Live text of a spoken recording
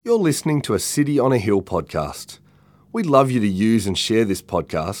You're listening to a City on a Hill podcast. We'd love you to use and share this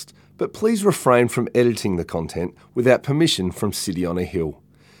podcast, but please refrain from editing the content without permission from City on a Hill.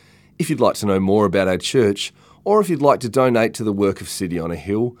 If you'd like to know more about our church, or if you'd like to donate to the work of City on a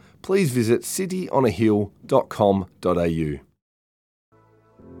Hill, please visit cityonahill.com.au.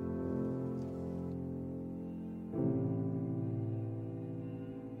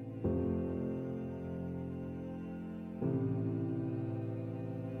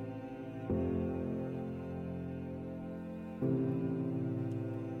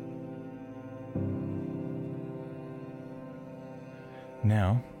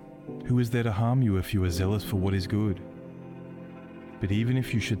 Now, who is there to harm you if you are zealous for what is good? But even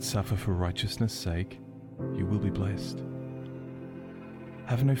if you should suffer for righteousness' sake, you will be blessed.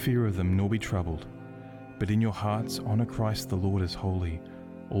 Have no fear of them, nor be troubled, but in your hearts honour Christ the Lord as holy,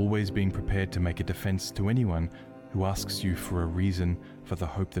 always being prepared to make a defence to anyone who asks you for a reason for the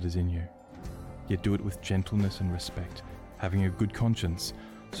hope that is in you. Yet do it with gentleness and respect, having a good conscience,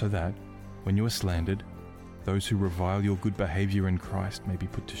 so that, when you are slandered, those who revile your good behaviour in Christ may be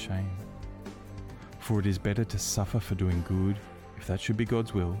put to shame. For it is better to suffer for doing good, if that should be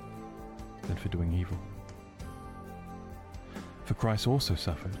God's will, than for doing evil. For Christ also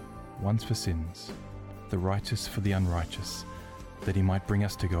suffered, once for sins, the righteous for the unrighteous, that he might bring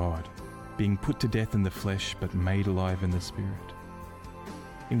us to God, being put to death in the flesh, but made alive in the Spirit,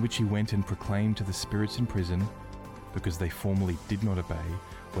 in which he went and proclaimed to the spirits in prison, because they formerly did not obey,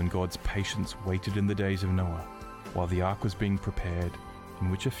 when God's patience waited in the days of Noah, while the ark was being prepared,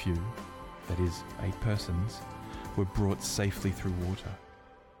 in which a few, that is, 8 persons, were brought safely through water.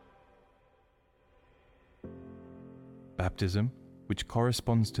 Baptism, which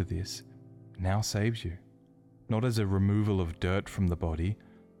corresponds to this, now saves you, not as a removal of dirt from the body,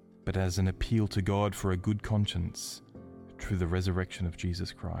 but as an appeal to God for a good conscience, through the resurrection of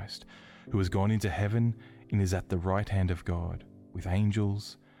Jesus Christ, who has gone into heaven and is at the right hand of God, with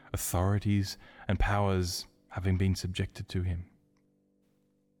angels, authorities, and powers having been subjected to him.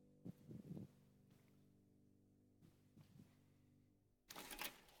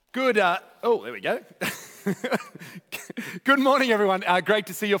 Good, there we go. Good morning, everyone. Great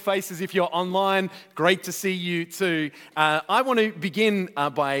to see your faces. If you're online, great to see you too. I want to begin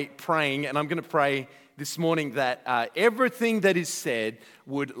by praying, and I'm going to pray this morning that everything that is said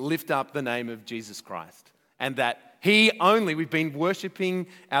would lift up the name of Jesus Christ, and that He only, we've been worshipping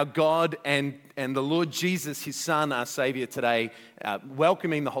our God and the Lord Jesus, His Son, our Saviour today,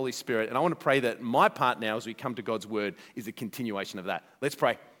 welcoming the Holy Spirit. And I want to pray that my part now as we come to God's Word is a continuation of that. Let's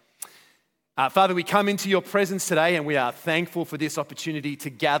pray. Father, we come into your presence today and we are thankful for this opportunity to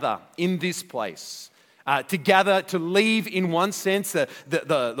gather in this place, to gather, to leave in one sense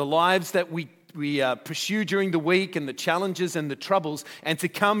the lives that we pursue during the week and the challenges and the troubles, and to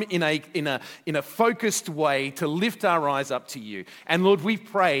come in a focused way to lift our eyes up to you. And Lord, we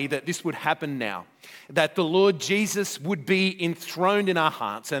pray that this would happen now, that the Lord Jesus would be enthroned in our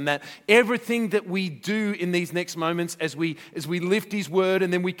hearts, and that everything that we do in these next moments as we lift His word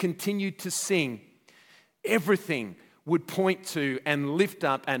and then we continue to sing, everything would point to and lift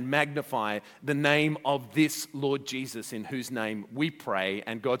up and magnify the name of this Lord Jesus, in whose name we pray.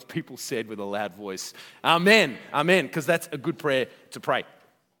 And God's people said with a loud voice, Amen, amen, because that's a good prayer to pray.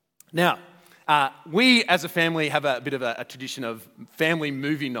 Now, we as a family have a bit of a tradition of family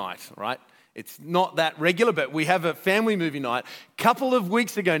movie night, right? It's not that regular, but we have a family movie night. A couple of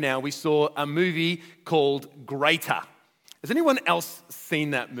weeks ago now, we saw a movie called Greater. Has anyone else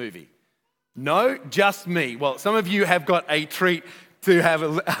seen that movie? No, just me. Well, some of you have got a treat to have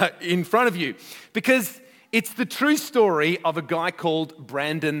in front of you, because it's the true story of a guy called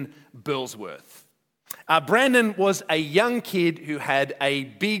Brandon Burlsworth. Brandon was a young kid who had a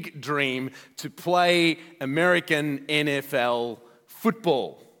big dream to play American NFL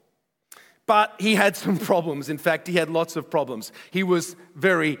football. But he had some problems. In fact, he had lots of problems. He was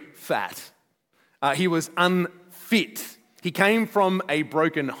very fat. He was unfit. He came from a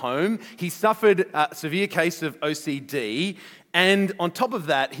broken home. He suffered a severe case of OCD. And on top of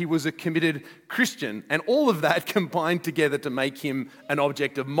that, he was a committed Christian. And all of that combined together to make him an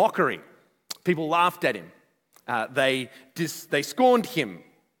object of mockery. People laughed at him. They scorned him.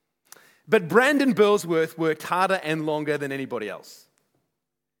 But Brandon Burlsworth worked harder and longer than anybody else.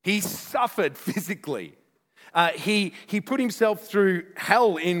 He suffered physically. He put himself through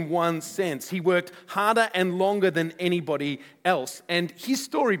hell in one sense. He worked harder and longer than anybody else. And his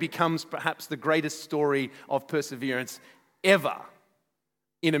story becomes perhaps the greatest story of perseverance ever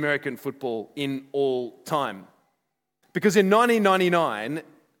in American football in all time. Because in 1999,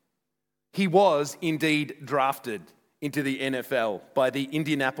 he was indeed drafted into the NFL by the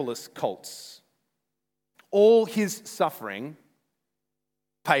Indianapolis Colts. All his suffering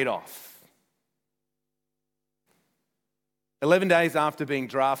paid off. 11 days after being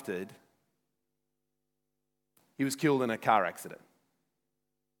drafted, he was killed in a car accident.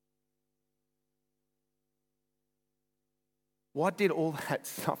 What did all that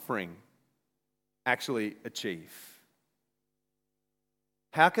suffering actually achieve?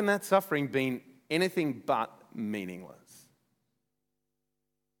 How can that suffering be anything but meaningless?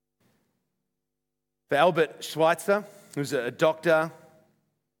 For Albert Schweitzer, who's a doctor,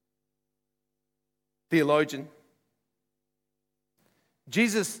 theologian,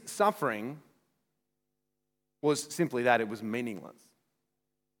 Jesus' suffering was simply that, it was meaningless.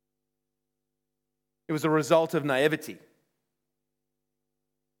 It was a result of naivety.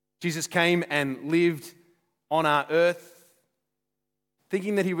 Jesus came and lived on our earth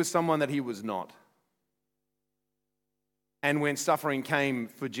thinking that he was someone that he was not. And when suffering came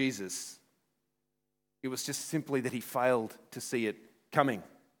for Jesus, it was just simply that he failed to see it coming.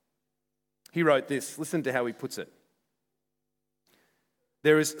 He wrote this. Listen to how he puts it.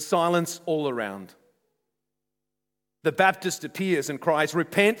 There is silence all around. The Baptist appears and cries,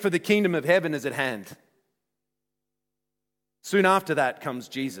 "Repent, for the kingdom of heaven is at hand." Soon after that comes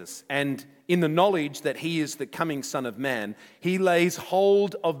Jesus, and in the knowledge that he is the coming Son of Man, he lays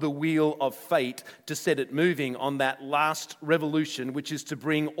hold of the wheel of fate to set it moving on that last revolution, which is to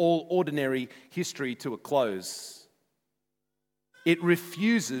bring all ordinary history to a close. It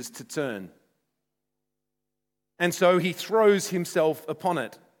refuses to turn. And so he throws himself upon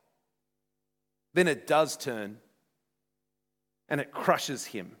it. Then it does turn, and it crushes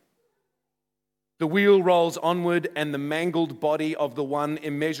him. The wheel rolls onward, and the mangled body of the one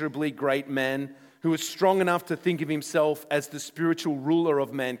immeasurably great man who is strong enough to think of himself as the spiritual ruler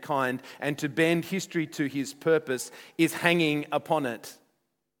of mankind and to bend history to his purpose is hanging upon it.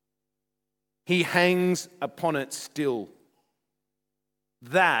 He hangs upon it still.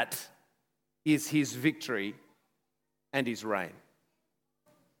 That is his victory and his reign.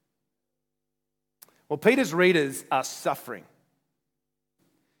 Well, Peter's readers are suffering.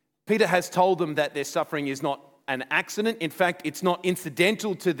 Peter has told them that their suffering is not an accident. In fact, it's not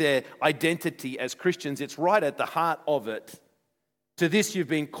incidental to their identity as Christians. It's right at the heart of it. To this you've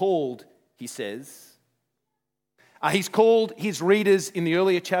been called, he says. He's called his readers in the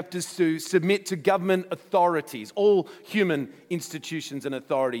earlier chapters to submit to government authorities, all human institutions and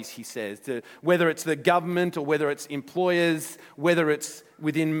authorities, he says, whether it's the government or whether it's employers, whether it's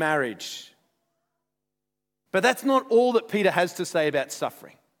within marriage. But that's not all that Peter has to say about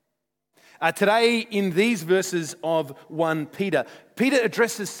suffering. Today, in these verses of 1 Peter, Peter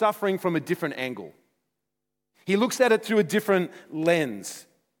addresses suffering from a different angle. He looks at it through a different lens.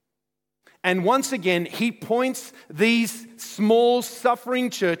 And once again, he points these small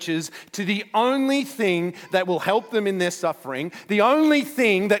suffering churches to the only thing that will help them in their suffering, the only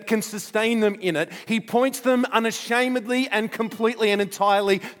thing that can sustain them in it. He points them unashamedly and completely and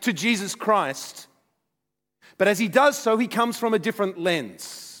entirely to Jesus Christ. But as he does so, he comes from a different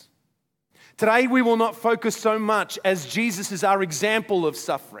lens. Today, we will not focus so much as Jesus is our example of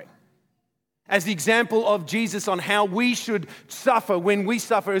suffering, as the example of Jesus on how we should suffer when we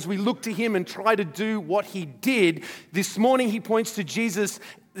suffer, as we look to him and try to do what he did. This morning, he points to Jesus,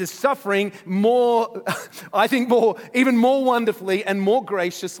 the suffering, even more wonderfully and more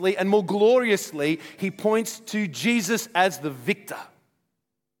graciously and more gloriously. He points to Jesus as the victor.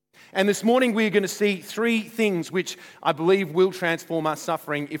 And this morning we're going to see three things which I believe will transform our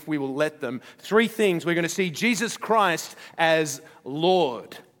suffering if we will let them. Three things. We're going to see Jesus Christ as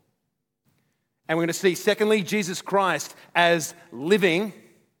Lord. And we're going to see, secondly, Jesus Christ as living.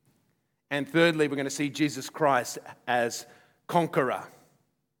 And thirdly, we're going to see Jesus Christ as conqueror.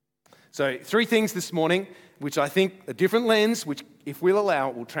 So three things this morning, which I think a different lens, which if we'll allow,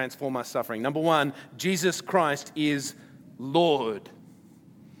 will transform our suffering. Number one, Jesus Christ is Lord.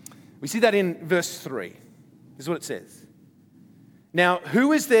 We see that in verse 3. This is what it says. Now,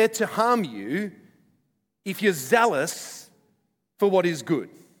 who is there to harm you if you're zealous for what is good?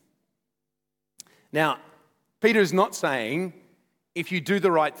 Now, Peter is not saying if you do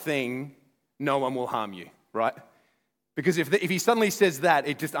the right thing, no one will harm you, right? Because if he suddenly says that,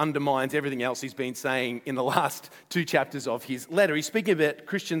 it just undermines everything else he's been saying in the last two chapters of his letter. He's speaking about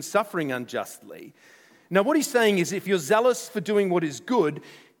Christians suffering unjustly. Now, what he's saying is if you're zealous for doing what is good,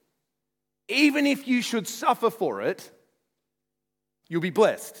 even if you should suffer for it, you'll be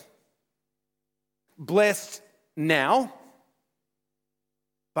blessed. Blessed now,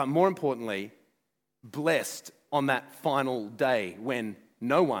 but more importantly, blessed on that final day when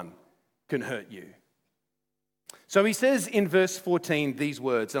no one can hurt you. So he says in verse 14 these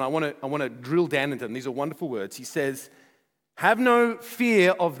words, and I want to drill down into them. These are wonderful words. He says, "Have no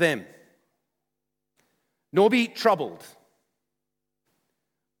fear of them, nor be troubled,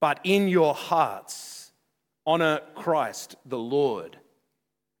 but in your hearts honor Christ the Lord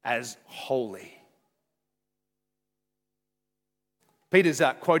as holy." Peter's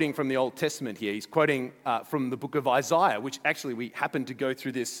quoting from the Old Testament here. He's quoting from the book of Isaiah, which actually we happened to go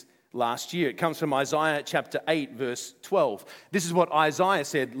through this last year. It comes from Isaiah chapter 8, verse 12. This is what Isaiah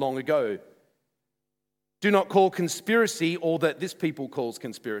said long ago. "Do not call conspiracy all that this people calls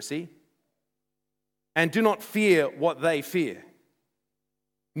conspiracy, and do not fear what they fear,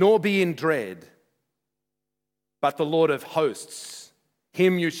 nor be in dread. But the Lord of hosts,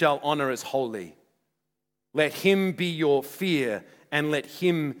 him you shall honor as holy. Let him be your fear, and let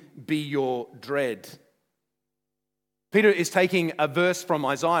him be your dread." Peter is taking a verse from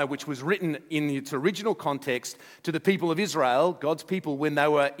Isaiah, which was written in its original context to the people of Israel, God's people, when they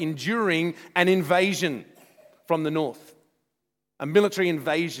were enduring an invasion from the north, a military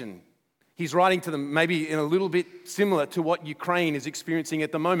invasion. He's writing to them maybe in a little bit similar to what Ukraine is experiencing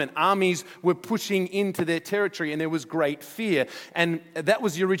at the moment. Armies were pushing into their territory and there was great fear. And that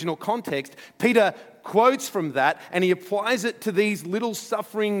was the original context. Peter quotes from that and he applies it to these little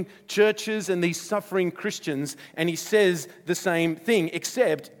suffering churches and these suffering Christians, and he says the same thing,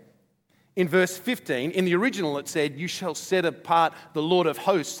 except in verse 15, in the original it said, "You shall set apart the Lord of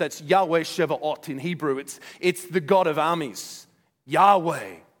hosts." That's Yahweh Shevaot in Hebrew. It's the God of armies,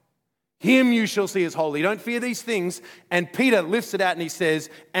 Yahweh. "Him you shall see as holy." Don't fear these things. And Peter lifts it out and he says,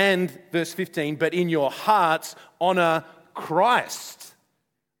 and verse 15, "But in your hearts honor Christ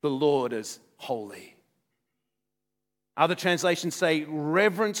the Lord as holy." Other translations say,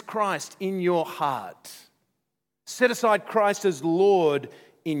 reverence Christ in your heart. Set aside Christ as Lord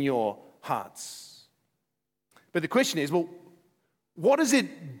in your hearts. But the question is, well, what does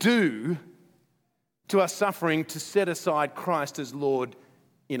it do to our suffering to set aside Christ as Lord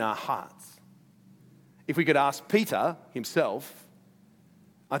in our hearts? If we could ask Peter himself,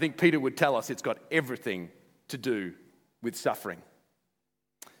 I think Peter would tell us it's got everything to do with suffering.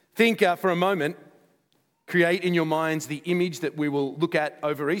 Think for a moment, create in your minds the image that we will look at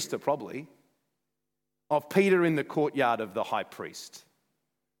over Easter probably, of Peter in the courtyard of the high priest.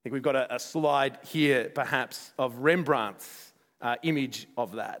 I think we've got a slide here perhaps of Rembrandt's image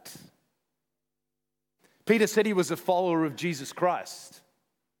of that. Peter said he was a follower of Jesus Christ.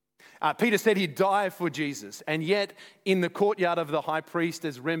 Peter said he'd die for Jesus, and yet in the courtyard of the high priest,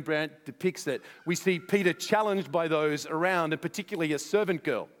 as Rembrandt depicts it, we see Peter challenged by those around, and particularly a servant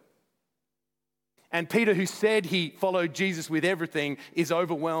girl. And Peter, who said he followed Jesus with everything, is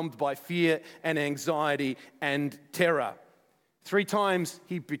overwhelmed by fear and anxiety and terror. 3 times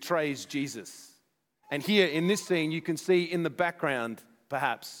he betrays Jesus. And here in this scene, you can see in the background,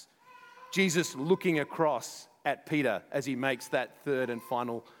 perhaps, Jesus looking across at Peter as he makes that third and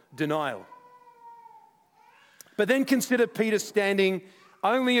final denial. But then consider Peter standing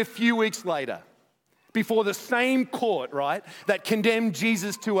only a few weeks later before the same court, right, that condemned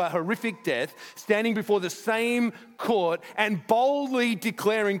Jesus to a horrific death, standing before the same court and boldly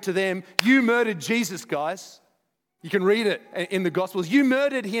declaring to them, "You murdered Jesus, guys." You can read it in the Gospels. "You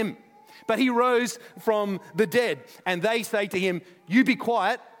murdered him, but he rose from the dead." And they say to him, "You be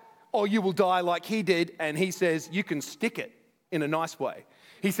quiet or you will die like he did." And he says, "You can stick it," in a nice way.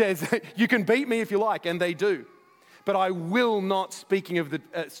 He says, "You can beat me if you like," and they do. "But I will not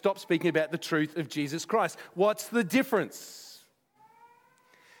stop speaking about the truth of Jesus Christ." What's the difference?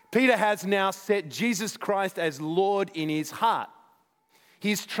 Peter has now set Jesus Christ as Lord in his heart.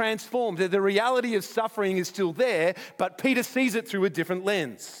 He's transformed. The reality of suffering is still there, but Peter sees it through a different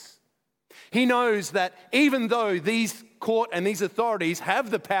lens. He knows that even though these court and these authorities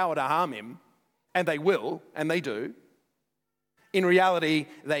have the power to harm him, and they will, and they do, in reality,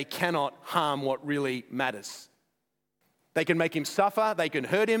 they cannot harm what really matters. They can make him suffer, they can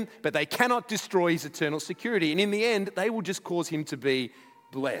hurt him, but they cannot destroy his eternal security. And in the end, they will just cause him to be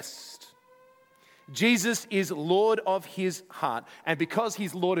blessed. Jesus is Lord of his heart. And because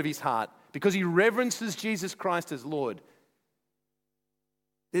he's Lord of his heart, because he reverences Jesus Christ as Lord,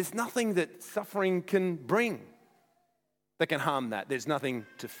 there's nothing that suffering can bring that can harm that. There's nothing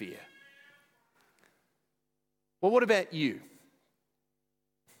to fear. Well, what about you?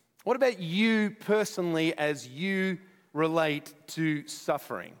 What about you personally as you relate to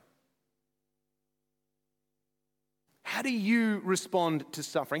suffering? How do you respond to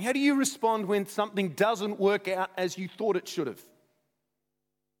suffering? How do you respond when something doesn't work out as you thought it should have?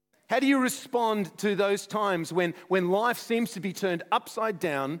 How do you respond to those times when life seems to be turned upside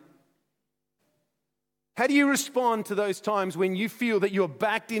down How do you respond to those times when you feel that you're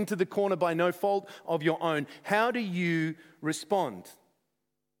backed into the corner by no fault of your own? How do you respond?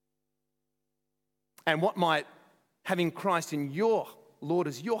 And what might having Christ in your Lord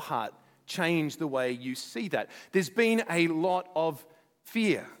as your heart change the way you see that? There's been a lot of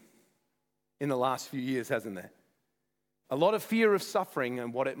fear in the last few years, hasn't there? A lot of fear of suffering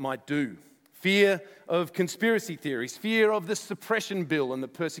and what it might do. Fear of conspiracy theories, fear of the suppression bill and the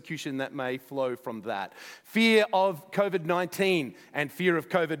persecution that may flow from that. Fear of COVID-19 and fear of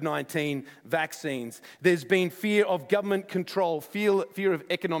COVID-19 vaccines. There's been fear of government control, fear of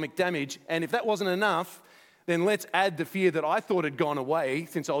economic damage. And if that wasn't enough, then let's add the fear that I thought had gone away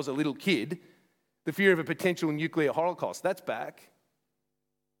since I was a little kid, the fear of a potential nuclear holocaust. That's back.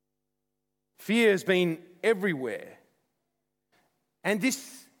 Fear has been everywhere. And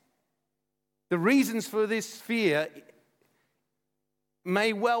the reasons for this fear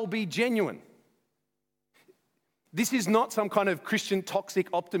may well be genuine. This is not some kind of Christian toxic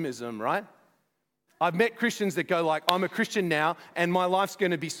optimism, right? I've met Christians that go like, I'm a Christian now and my life's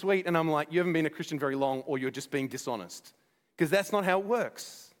going to be sweet. And I'm like, you haven't been a Christian very long or you're just being dishonest. Because that's not how it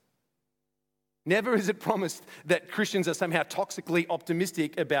works. Never is it promised that Christians are somehow toxically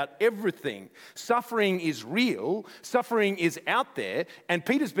optimistic about everything. Suffering is real, suffering is out there, and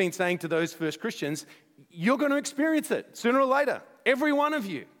Peter's been saying to those first Christians, you're going to experience it sooner or later, every one of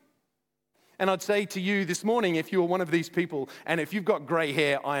you. And I'd say to you this morning, if you're one of these people, and if you've got grey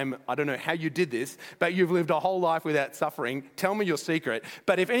hair, I don't know how you did this, but you've lived a whole life without suffering, tell me your secret.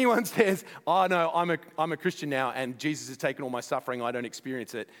 But if anyone says, oh no, I'm a Christian now, and Jesus has taken all my suffering, I don't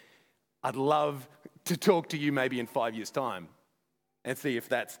experience it, I'd love to talk to you maybe in 5 years' time and see if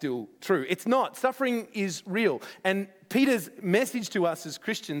that's still true. It's not. Suffering is real. And Peter's message to us as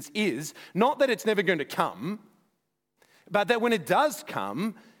Christians is not that it's never going to come, but that when it does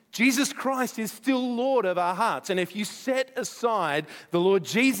come, Jesus Christ is still Lord of our hearts. And if you set aside the Lord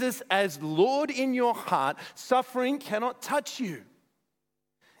Jesus as Lord in your heart, suffering cannot touch you.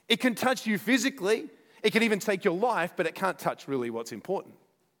 It can touch you physically. It can even take your life, but it can't touch really what's important.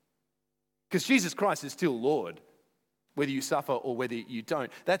 Because Jesus Christ is still Lord, whether you suffer or whether you don't.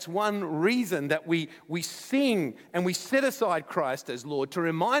 That's one reason that we sing and we set aside Christ as Lord to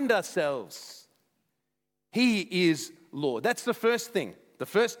remind ourselves He is Lord. That's the first thing. The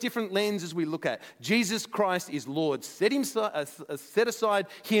first different lens as we look at. Jesus Christ is Lord. Set aside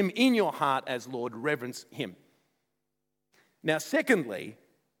Him in your heart as Lord. Reverence Him. Now, secondly,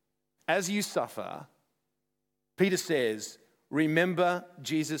 as you suffer, Peter says, remember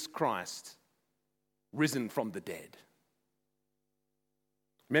Jesus Christ, risen from the dead.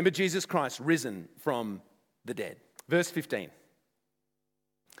 Remember Jesus Christ, risen from the dead. Verse 15.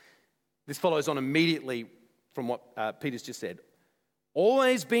 This follows on immediately from what Peter's just said.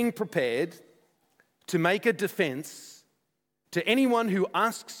 Always being prepared to make a defense to anyone who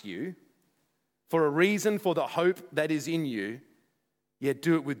asks you for a reason for the hope that is in you, yet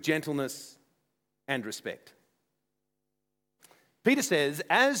do it with gentleness and respect. Peter says,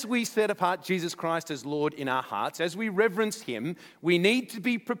 as we set apart Jesus Christ as Lord in our hearts, as we reverence Him, we need to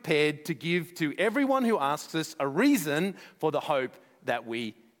be prepared to give to everyone who asks us a reason for the hope that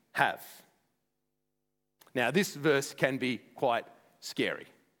we have. Now, this verse can be quite scary,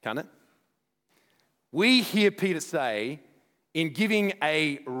 can't it? We hear Peter say, in giving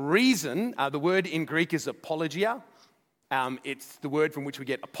a reason, the word in Greek is apologia. It's the word from which we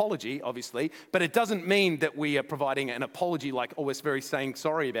get apology, obviously, but it doesn't mean that we are providing an apology like, oh, we're very saying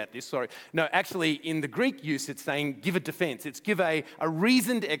sorry about this, sorry. No, actually, in the Greek use, it's saying give a defense. It's give a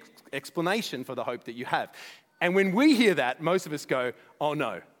reasoned explanation for the hope that you have. And when we hear that, most of us go, oh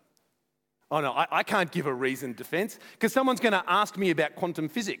no, I can't give a reasoned defense because someone's going to ask me about quantum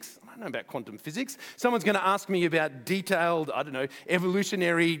physics. I don't know about quantum physics. Someone's going to ask me about detailed,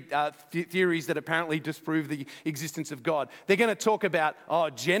 evolutionary theories that apparently disprove the existence of God. They're going to talk about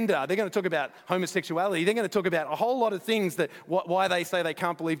gender. They're going to talk about homosexuality. They're going to talk about a whole lot of things that why they say they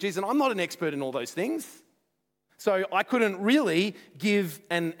can't believe Jesus. And I'm not an expert in all those things. So I couldn't really give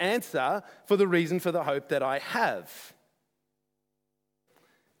an answer for the reason for the hope that I have.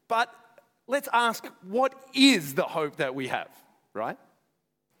 But let's ask, what is the hope that we have, right?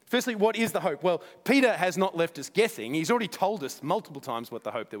 Firstly, what is the hope? Well, Peter has not left us guessing. He's already told us multiple times what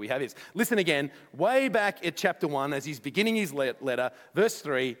the hope that we have is. Listen again, way back at chapter 1, as he's beginning his letter, verse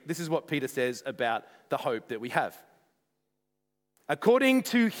 3, this is what Peter says about the hope that we have. According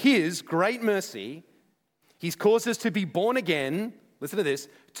to His great mercy, He's caused us to be born again, listen to this,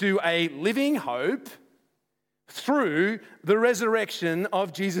 to a living hope through the resurrection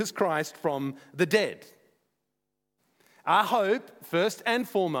of Jesus Christ from the dead. Our hope, first and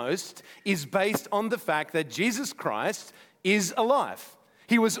foremost, is based on the fact that Jesus Christ is alive.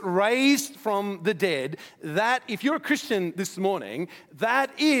 He was raised from the dead. That, if you're a Christian this morning,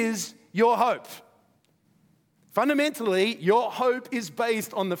 that is your hope. Fundamentally, your hope is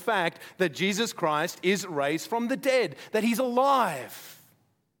based on the fact that Jesus Christ is raised from the dead, that he's alive.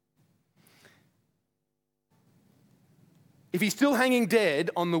 If he's still hanging dead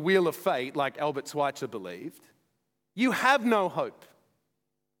on the wheel of fate, like Albert Schweitzer believed, you have no hope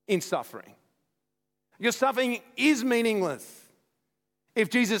in suffering. Your suffering is meaningless. If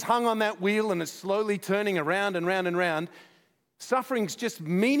Jesus hung on that wheel and is slowly turning around and round and round, suffering's just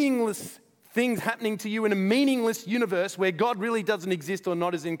meaningless things happening to you in a meaningless universe where God really doesn't exist or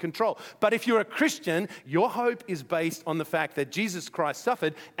not is in control. But if you're a Christian, your hope is based on the fact that Jesus Christ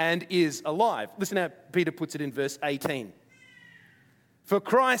suffered and is alive. Listen how Peter puts it in verse 18. For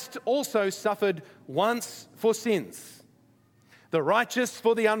Christ also suffered once for sins, the righteous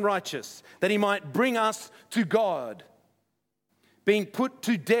for the unrighteous, that he might bring us to God, being put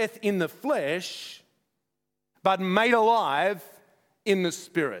to death in the flesh, but made alive in the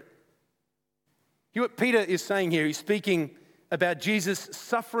Spirit. What Peter is saying here, he's speaking about Jesus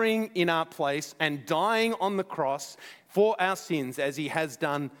suffering in our place and dying on the cross for our sins, as he has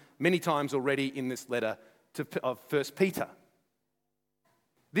done many times already in this letter of 1 Peter.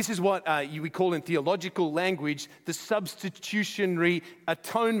 This is what we call in theological language the substitutionary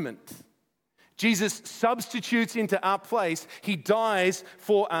atonement. Jesus substitutes into our place. He dies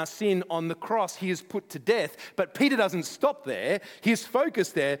for our sin on the cross. He is put to death. But Peter doesn't stop there. His focus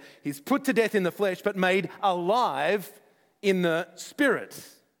there, he's put to death in the flesh, but made alive in the Spirit.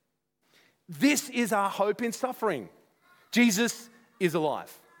 This is our hope in suffering. Jesus is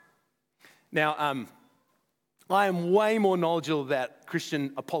alive. Now, I am way more knowledgeable about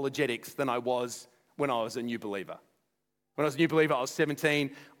Christian apologetics than I was when I was a new believer. When I was a new believer, I was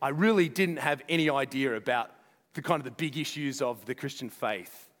 17. I really didn't have any idea about the big issues of the Christian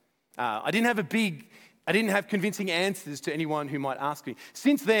faith. I didn't have convincing answers to anyone who might ask me.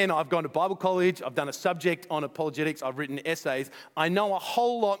 Since then, I've gone to Bible college. I've done a subject on apologetics. I've written essays. I know a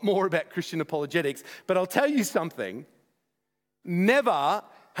whole lot more about Christian apologetics. But I'll tell you something. Never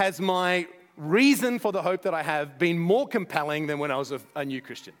has my reason for the hope that I have been more compelling than when I was a new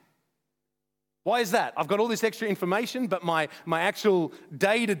Christian. Why is that? I've got all this extra information, but my actual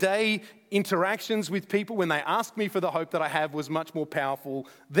day-to-day interactions with people when they ask me for the hope that I have was much more powerful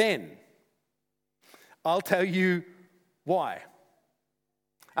then. I'll tell you why.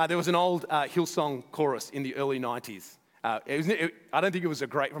 There was an old Hillsong chorus in the early 90s. I don't think it was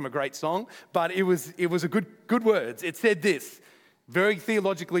from a great song, but it was a good words. It said this, very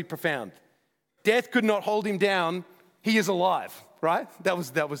theologically profound. Death could not hold him down. He is alive. Right? That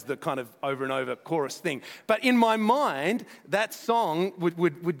was the kind of over and over chorus thing. But in my mind, that song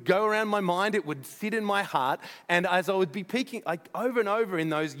would go around my mind. It would sit in my heart. And as I would be peeking over and over in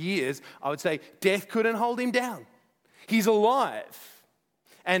those years, I would say, death couldn't hold him down. He's alive.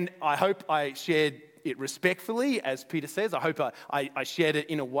 And I hope I shared it respectfully, as Peter says. I hope I shared it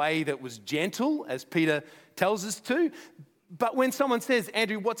in a way that was gentle, as Peter tells us to. But when someone says,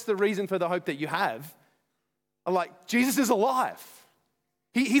 Andrew, what's the reason for the hope that you have? I'm like, Jesus is alive.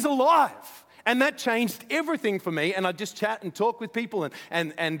 He's alive. And that changed everything for me. And I'd just chat and talk with people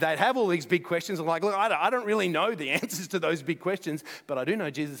and they'd have all these big questions. I'm like, look, I don't really know the answers to those big questions, but I do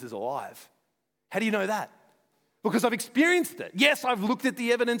know Jesus is alive. How do you know that? Because I've experienced it. Yes, I've looked at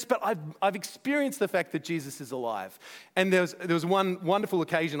the evidence, but I've experienced the fact that Jesus is alive. And there was one wonderful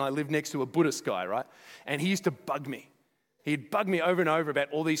occasion I lived next to a Buddhist guy, right? And he used to bug me. He'd bug me over and over about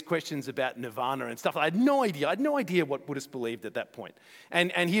all these questions about nirvana and stuff. I had no idea what Buddhists believed at that point.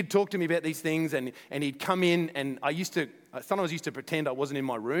 And he'd talk to me about these things and he'd come in and sometimes used to pretend I wasn't in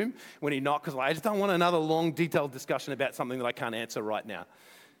my room when he'd knock because I just don't want another long, detailed discussion about something that I can't answer right now.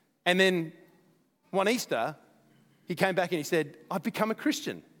 And then one Easter, he came back and he said, I've become a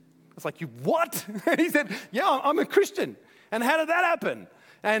Christian. I was like, you what? And he said, yeah, I'm a Christian. And how did that happen?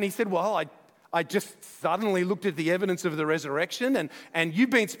 And he said, well, I just suddenly looked at the evidence of the resurrection and you've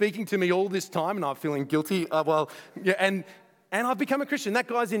been speaking to me all this time and I'm feeling guilty. And I've become a Christian. That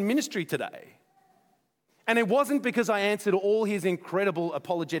guy's in ministry today. And it wasn't because I answered all his incredible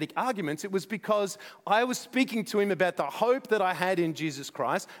apologetic arguments. It was because I was speaking to him about the hope that I had in Jesus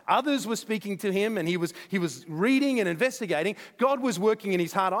Christ. Others were speaking to him and he was reading and investigating. God was working in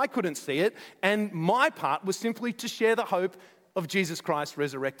his heart. I couldn't see it. And my part was simply to share the hope of Jesus Christ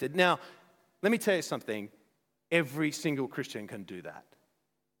resurrected. Now, let me tell you something. Every single Christian can do that.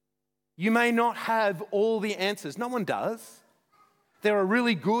 You may not have all the answers. No one does. There are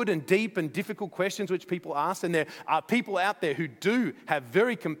really good and deep and difficult questions which people ask, and there are people out there who do have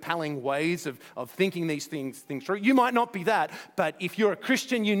very compelling ways of thinking these things through. You might not be that, but if you're a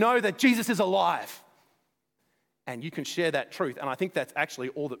Christian, you know that Jesus is alive, and you can share that truth, and I think that's actually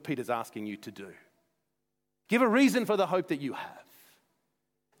all that Peter's asking you to do. Give a reason for the hope that you have,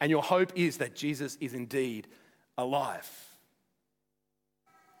 and your hope is that Jesus is indeed alive.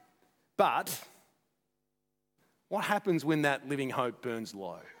 But what happens when that living hope burns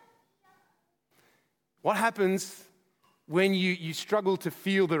low? What happens when you struggle to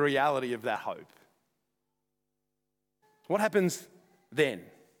feel the reality of that hope? What happens then?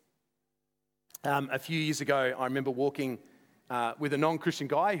 A few years ago, I remember walking with a non-Christian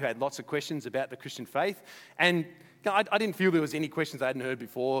guy who had lots of questions about the Christian faith. And I didn't feel there was any questions I hadn't heard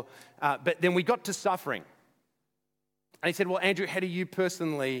before. But then we got to suffering. And he said, well, Andrew, how do you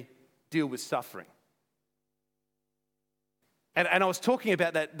personally deal with suffering? And I was talking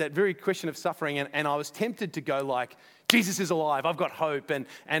about that very question of suffering, and I was tempted to go like, Jesus is alive, I've got hope, and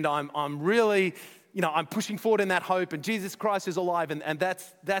I'm really, I'm pushing forward in that hope, and Jesus Christ is alive, and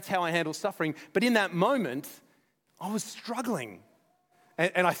that's how I handle suffering. But in that moment, I was struggling.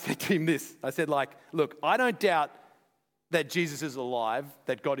 And I said to him this, I said like, look, I don't doubt that Jesus is alive,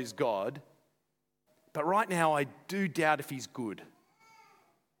 that God is God, but right now I do doubt if he's good.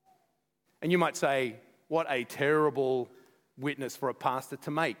 And you might say, what a terrible witness for a pastor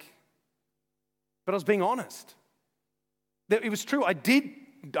to make. But I was being honest. It was true. I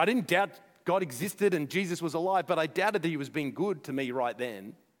didn't doubt God existed and Jesus was alive, but I doubted that he was being good to me right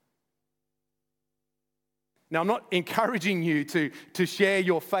then. Now, I'm not encouraging you to share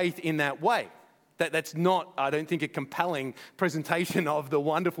your faith in that way. That's not, I don't think, a compelling presentation of the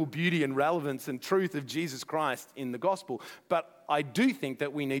wonderful beauty and relevance and truth of Jesus Christ in the gospel. But I do think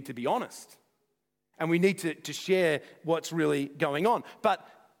that we need to be honest. And we need to share what's really going on. But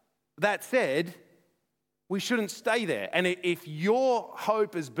that said, we shouldn't stay there. And if your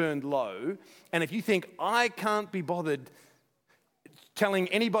hope is burned low, and if you think, I can't be bothered telling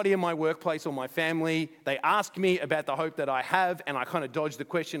anybody in my workplace or my family, they ask me about the hope that I have, and I kind of dodge the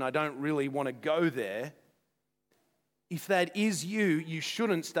question, I don't really want to go there. If that is you, you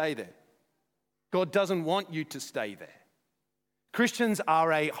shouldn't stay there. God doesn't want you to stay there. Christians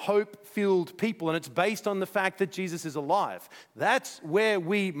are a hope-filled people, and it's based on the fact that Jesus is alive. That's where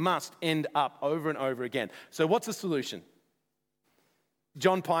we must end up over and over again. So what's the solution?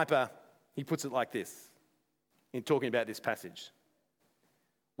 John Piper, he puts it like this in talking about this passage.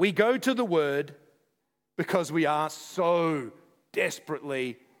 We go to the Word because we are so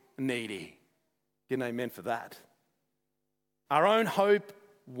desperately needy. Get an amen for that. Our own hope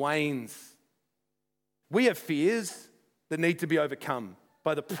wanes. We have fears that need to be overcome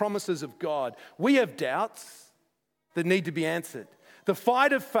by the promises of God. We have doubts that need to be answered. The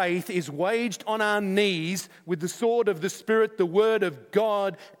fight of faith is waged on our knees with the sword of the Spirit, the Word of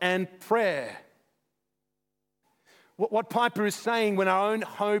God, and prayer. What Piper is saying, when our own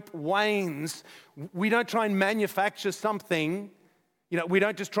hope wanes, we don't try and manufacture something. We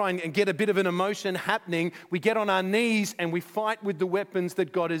don't just try and get a bit of an emotion happening. We get on our knees and we fight with the weapons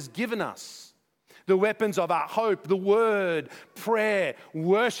that God has given us. The weapons of our hope, the word, prayer,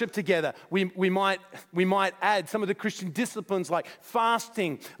 worship together. We might add some of the Christian disciplines like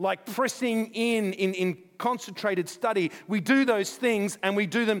fasting, like pressing in concentrated study. We do those things, and we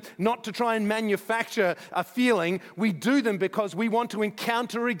do them not to try and manufacture a feeling. We do them because we want to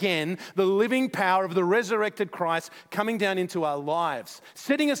encounter again the living power of the resurrected Christ coming down into our lives,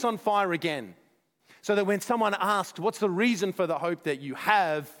 setting us on fire again. So that when someone asks, what's the reason for the hope that you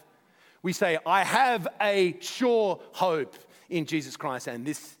have? We say, I have a sure hope in Jesus Christ, and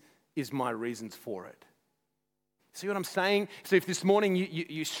this is my reasons for it. See what I'm saying? So if this morning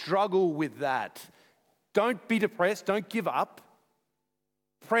you struggle with that, don't be depressed, don't give up.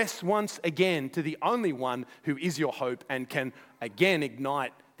 Press once again to the only one who is your hope and can again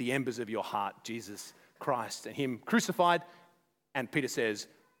ignite the embers of your heart, Jesus Christ, and him crucified, and Peter says,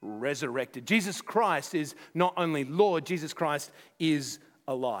 resurrected. Jesus Christ is not only Lord, Jesus Christ is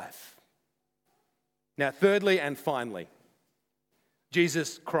alive. Now, thirdly and finally,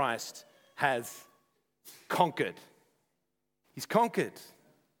 Jesus Christ has conquered. He's conquered.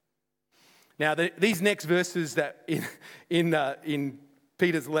 Now, these next verses that in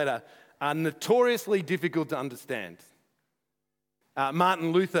Peter's letter are notoriously difficult to understand.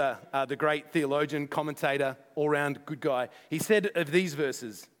 Martin Luther, the great theologian, commentator, all-round good guy, he said of these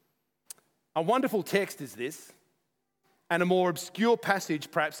verses, a wonderful text is this, and a more obscure passage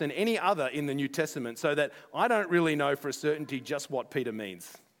perhaps than any other in the New Testament, so that I don't really know for a certainty just what Peter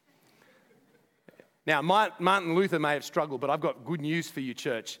means. Now, Martin Luther may have struggled, but I've got good news for you,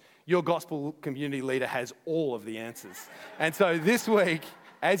 church. Your gospel community leader has all of the answers. And so this week,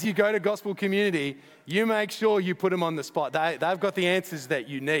 as you go to gospel community, you make sure you put them on the spot. They've got the answers that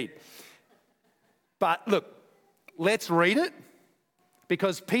you need. But look, let's read it,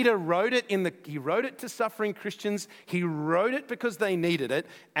 because Peter wrote it he wrote it to suffering Christians. He wrote it because they needed it.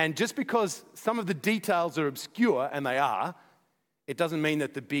 And just because some of the details are obscure, and they are, it doesn't mean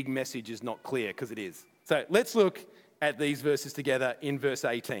that the big message is not clear, because it is. So let's look at these verses together in verse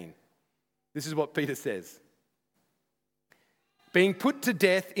 18. This is what Peter says. Being put to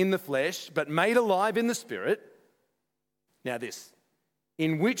death in the flesh, but made alive in the spirit. Now this,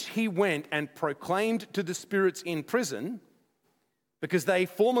 in which he went and proclaimed to the spirits in prison, because they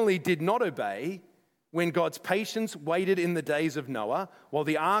formerly did not obey, when God's patience waited in the days of Noah, while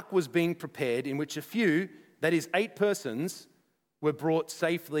the ark was being prepared, in which a few, that is 8 persons, were brought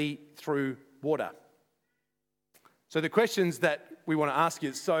safely through water. So the questions that we want to ask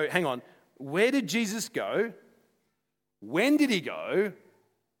is, so hang on, where did Jesus go? When did he go?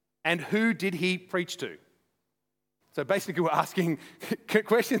 And who did he preach to? So basically we're asking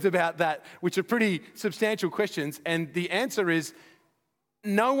questions about that, which are pretty substantial questions. And the answer is,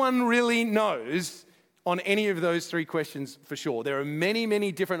 no one really knows on any of those 3 questions for sure. There are many,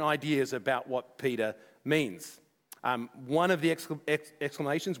 many different ideas about what Peter means. One of the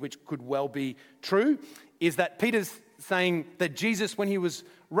exclamations, which could well be true, is that Peter's saying that Jesus, when he was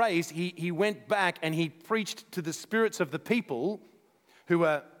raised, he went back and he preached to the spirits of the people who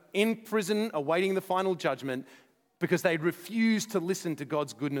were in prison awaiting the final judgment because they refused to listen to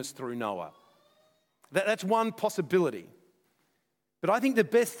God's goodness through Noah. That's one possibility. But I think the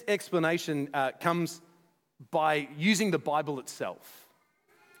best explanation comes by using the Bible itself,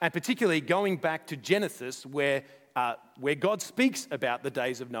 and particularly going back to Genesis, where God speaks about the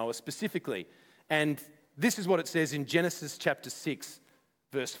days of Noah specifically. And this is what it says in Genesis chapter 6,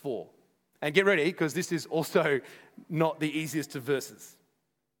 verse 4. And get ready, because this is also not the easiest of verses.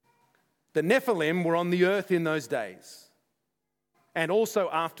 The Nephilim were on the earth in those days, and also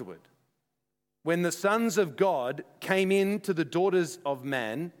afterward, when the sons of God came in to the daughters of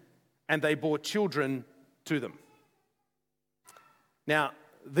man, and they bore children to them. Now,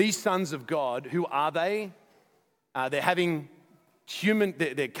 these sons of God, who are they? They're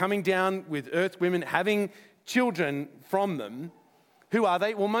coming down with earth women, having children from them. Who are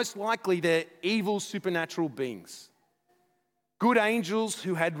they? Well, most likely they're evil supernatural beings. Good angels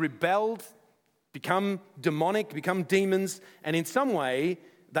who had rebelled, become demonic, become demons, and in some way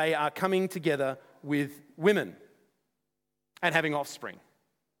they are coming together with women and having offspring.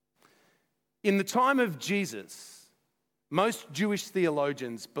 In the time of Jesus, most Jewish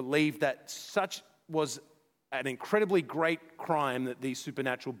theologians believed that such was an incredibly great crime that these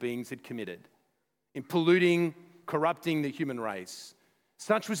supernatural beings had committed in polluting, corrupting the human race.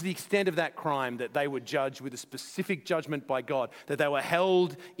 Such was the extent of that crime that they were judged with a specific judgment by God, that they were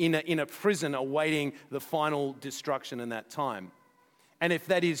held in a prison awaiting the final destruction in that time. And if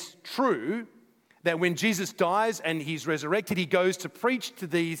that is true, that when Jesus dies and he's resurrected, he goes to preach to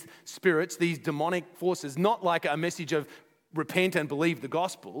these spirits, these demonic forces, not like a message of repent and believe the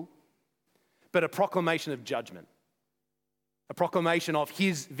gospel, but a proclamation of judgment, a proclamation of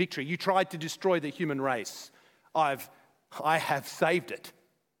his victory. You tried to destroy the human race. I have saved it.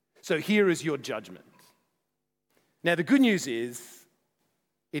 So here is your judgment. Now, the good news is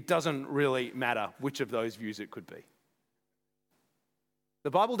it doesn't really matter which of those views it could be. The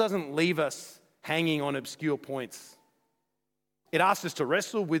Bible doesn't leave us hanging on obscure points. It asks us to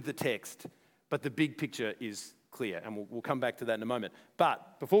wrestle with the text, but the big picture is clear, and we'll come back to that in a moment.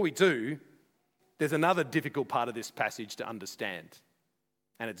 But before we do, there's another difficult part of this passage to understand,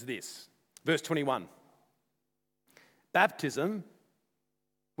 and it's this. Verse 21. Baptism,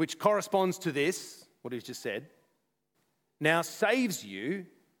 which corresponds to this, what he's just said, now saves you,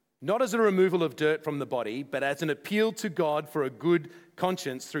 not as a removal of dirt from the body, but as an appeal to God for a good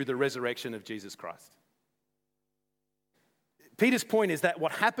conscience through the resurrection of Jesus Christ. Peter's point is that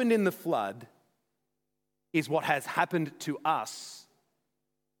what happened in the flood is what has happened to us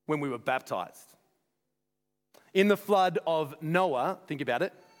when we were baptized. In the flood of Noah, think about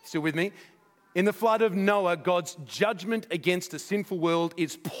it, still with me? In the flood of Noah, God's judgment against a sinful world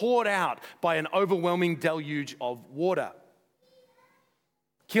is poured out by an overwhelming deluge of water,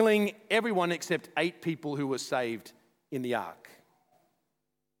 killing everyone except 8 people who were saved in the ark.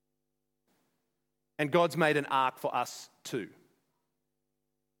 And God's made an ark for us too.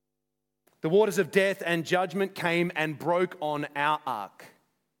 The waters of death and judgment came and broke on our ark,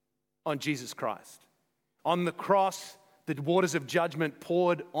 on Jesus Christ. On the cross, The waters of judgment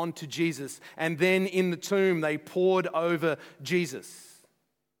poured onto Jesus, and then in the tomb they poured over Jesus.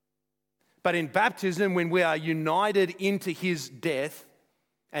 But in baptism, when we are united into his death,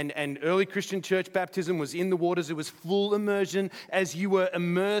 and early Christian church baptism was in the waters, it was full immersion. As you were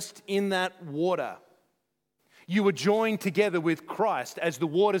immersed in that water, you were joined together with Christ as the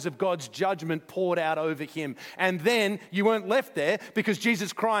waters of God's judgment poured out over him. And then you weren't left there, because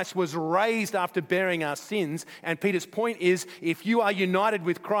Jesus Christ was raised after bearing our sins. And Peter's point is, if you are united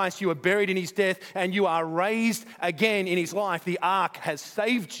with Christ, you are buried in his death, and you are raised again in his life. The ark has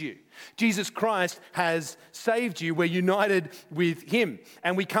saved you. Jesus Christ has saved you. We're united with him.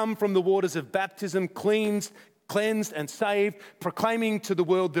 And we come from the waters of baptism, cleansed and saved, proclaiming to the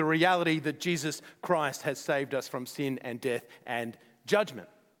world the reality that Jesus Christ has saved us from sin and death and judgment.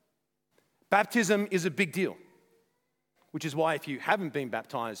 Baptism is a big deal, which is why if you haven't been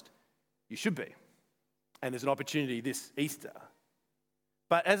baptized, you should be. And there's an opportunity this Easter.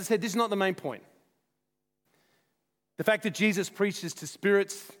 But as I said, this is not the main point. The fact that Jesus preaches to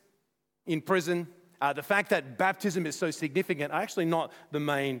spirits in prison, the fact that baptism is so significant are actually not the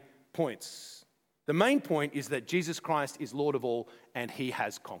main points. The main point is that Jesus Christ is Lord of all, and he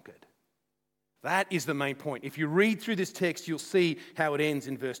has conquered. That is the main point. If you read through this text, you'll see how it ends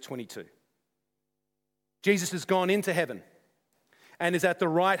in verse 22. Jesus has gone into heaven and is at the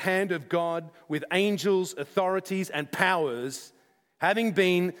right hand of God with angels, authorities, and powers having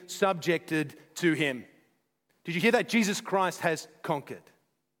been subjected to him. Did you hear that? Jesus Christ has conquered.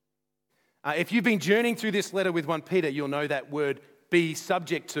 If you've been journeying through this letter with 1 Peter, you'll know that word be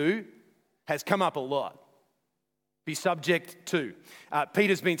subject to has come up a lot. Be subject to.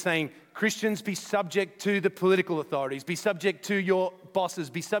 Peter's been saying, Christians, be subject to the political authorities, be subject to your bosses,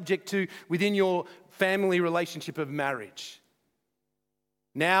 be subject to within your family relationship of marriage.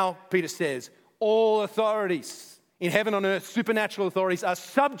 Now, Peter says, all authorities in heaven and on earth, supernatural authorities, are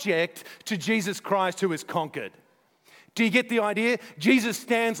subject to Jesus Christ who has conquered. Do you get the idea? Jesus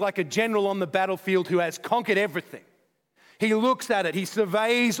stands like a general on the battlefield who has conquered everything. He looks at it, he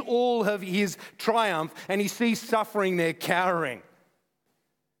surveys all of his triumph, and he sees suffering there cowering,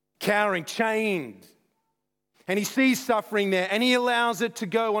 chained. And he sees suffering there, and he allows it to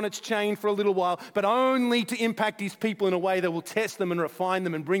go on its chain for a little while, but only to impact his people in a way that will test them and refine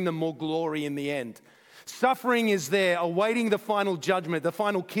them and bring them more glory in the end. Suffering is there, awaiting the final judgment, the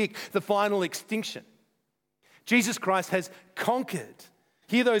final kick, the final extinction. Jesus Christ has conquered.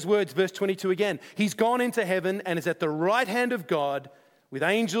 Hear those words, verse 22 again. He's gone into heaven and is at the right hand of God with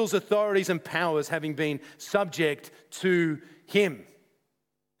angels, authorities, and powers having been subject to him.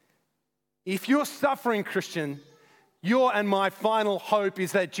 If you're suffering, Christian, your and my final hope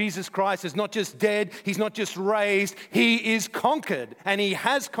is that Jesus Christ is not just dead, he's not just raised, he is conquered, and he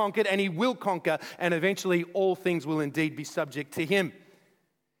has conquered, and he will conquer, and eventually all things will indeed be subject to him.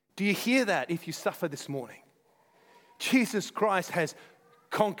 Do you hear that if you suffer this morning? Jesus Christ has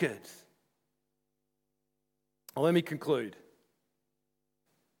conquered. Well, let me conclude.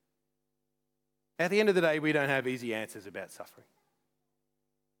 At the end of the day, we don't have easy answers about suffering.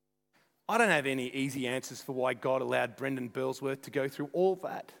 I don't have any easy answers for why God allowed Brendan Burlsworth to go through all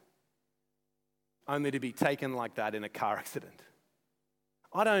that, only to be taken like that in a car accident.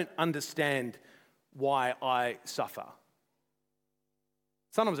 I don't understand why I suffer.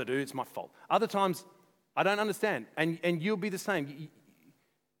 Sometimes I do, it's my fault. Other times, I don't understand, and you'll be the same.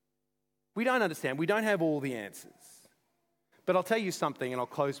 We don't understand. We don't have all the answers. But I'll tell you something, and I'll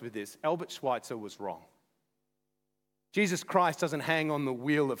close with this. Albert Schweitzer was wrong. Jesus Christ doesn't hang on the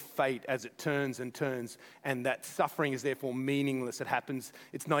wheel of fate as it turns and turns, and that suffering is therefore meaningless. It happens.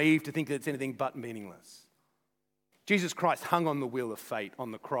 It's naive to think that it's anything but meaningless. Jesus Christ hung on the wheel of fate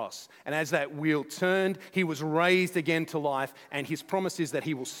on the cross, and as that wheel turned, he was raised again to life, and his promise is that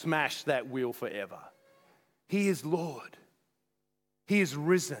he will smash that wheel forever. He is Lord. He is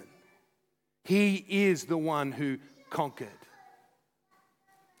risen. He is the one who conquered.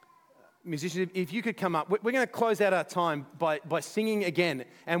 Musicians, if you could come up. We're going to close out our time by singing again.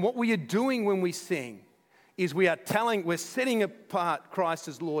 And what we are doing when we sing is we're setting apart Christ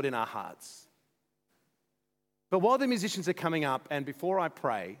as Lord in our hearts. But while the musicians are coming up, and before I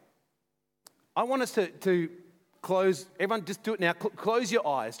pray, I want us to close. Everyone, just do it now. Close your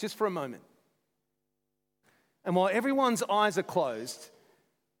eyes just for a moment. And while everyone's eyes are closed,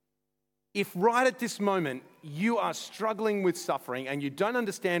 if right at this moment you are struggling with suffering and you don't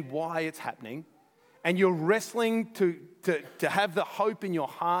understand why it's happening, and you're wrestling to have the hope in your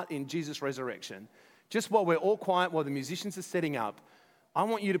heart in Jesus' resurrection, just while we're all quiet, while the musicians are setting up, I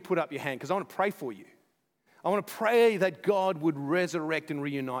want you to put up your hand because I want to pray for you. I want to pray that God would resurrect and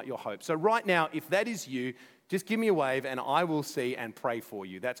reunite your hope. So right now, if that is you, Just give me a wave and I will see and pray for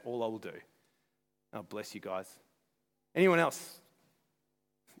you. That's all I will do. Oh, bless you guys. Anyone else?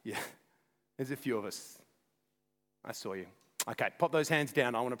 Yeah, there's a few of us. I saw you. Okay, pop those hands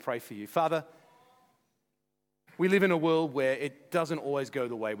down. I want to pray for you. Father, we live in a world where it doesn't always go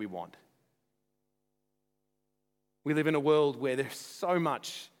the way we want. We live in a world where there's so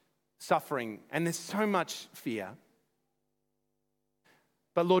much suffering and there's so much fear.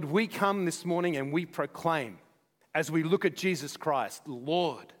 But Lord, we come this morning and we proclaim, as we look at Jesus Christ,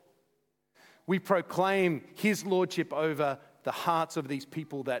 Lord, we proclaim his lordship over the hearts of these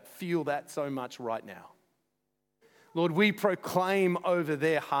people that feel that so much right now. Lord, we proclaim over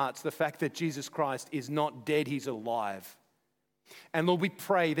their hearts the fact that Jesus Christ is not dead, he's alive. And Lord, we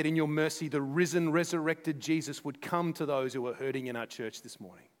pray that in your mercy, the risen, resurrected Jesus would come to those who are hurting in our church this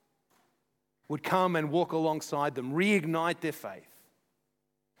morning, would come and walk alongside them, reignite their faith.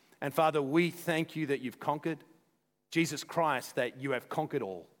 And Father, we thank you that you've conquered, Jesus Christ, that you have conquered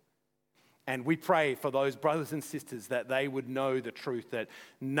all. And we pray for those brothers and sisters that they would know the truth, that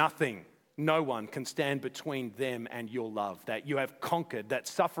nothing, no one can stand between them and your love, that you have conquered, that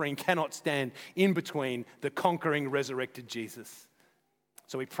suffering cannot stand in between the conquering resurrected Jesus.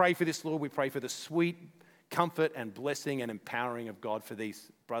 So we pray for this, Lord. We pray for the sweet comfort and blessing and empowering of God for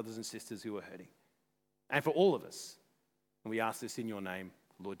these brothers and sisters who are hurting, and for all of us. And we ask this in your name,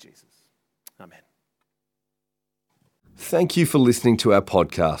 Lord Jesus. Amen. Thank you for listening to our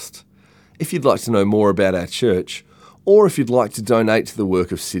podcast. If you'd like to know more about our church, or if you'd like to donate to the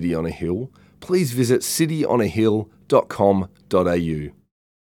work of City on a Hill, please visit cityonahill.com.au.